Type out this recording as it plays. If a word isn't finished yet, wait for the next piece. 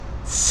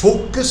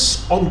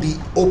Focus on the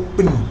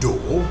open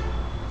door,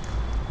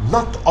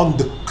 not on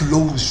the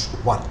closed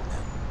one.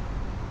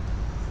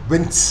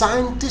 When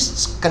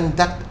scientists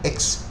conduct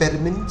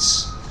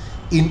experiments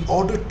in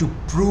order to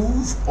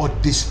prove or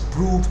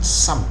disprove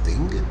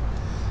something,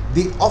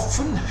 they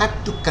often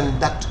have to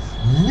conduct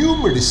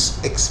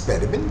numerous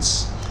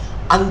experiments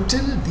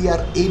until they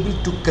are able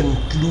to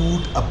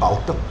conclude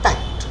about a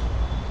fact.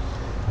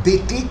 They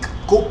take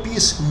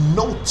copious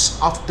notes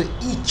after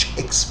each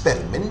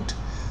experiment,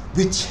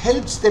 which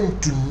helps them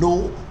to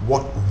know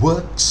what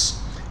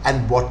works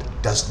and what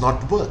does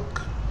not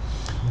work.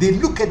 They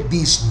look at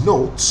these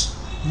notes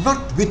not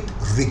with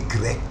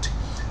regret,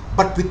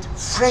 but with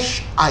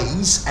fresh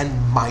eyes and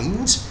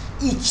minds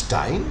each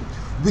time,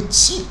 which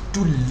seek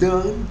to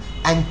learn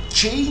and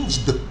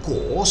change the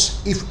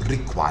course if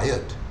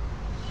required.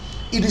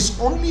 It is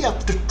only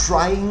after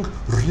trying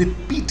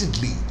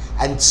repeatedly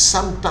and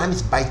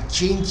sometimes by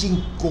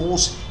changing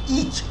course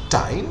each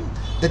time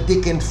that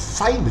they can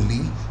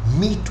finally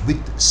meet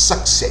with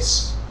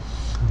success.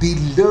 They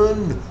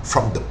learn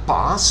from the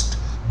past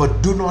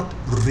but do not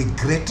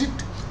regret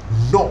it,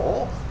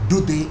 nor do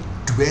they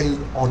dwell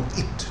on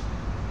it.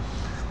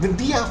 When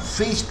we are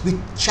faced with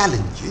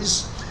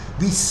challenges,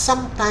 we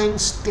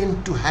sometimes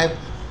tend to have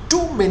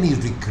too many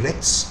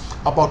regrets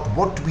about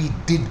what we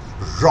did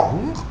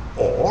wrong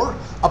or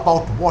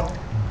about what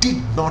did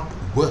not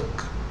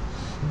work.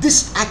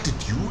 This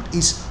attitude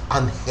is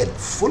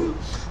unhelpful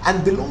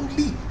and will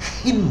only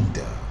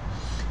hinder.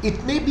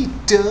 It may be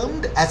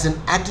termed as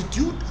an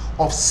attitude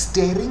of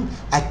staring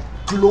at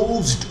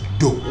closed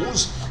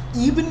doors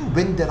even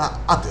when there are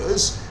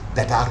others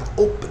that are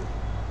open.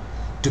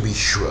 To be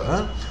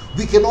sure,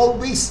 we can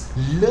always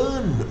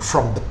learn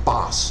from the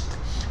past.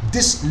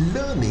 This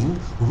learning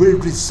will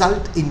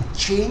result in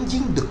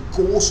changing the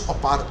course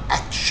of our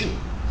action.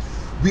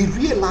 We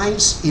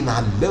realize in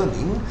our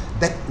learning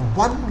that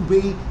one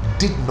way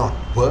did not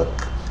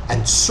work,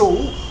 and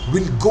so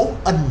we'll go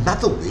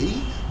another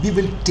way, we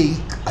will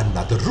take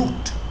another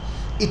route.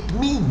 It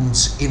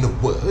means, in a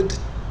word,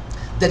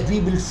 that we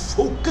will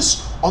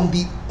focus on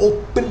the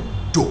open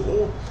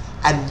door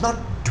and not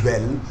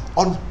dwell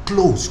on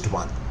closed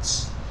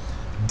ones.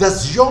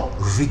 Does your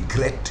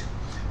regret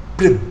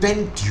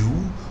prevent you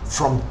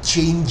from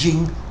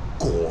changing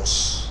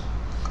course?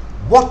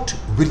 What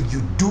will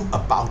you do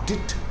about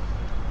it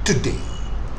today?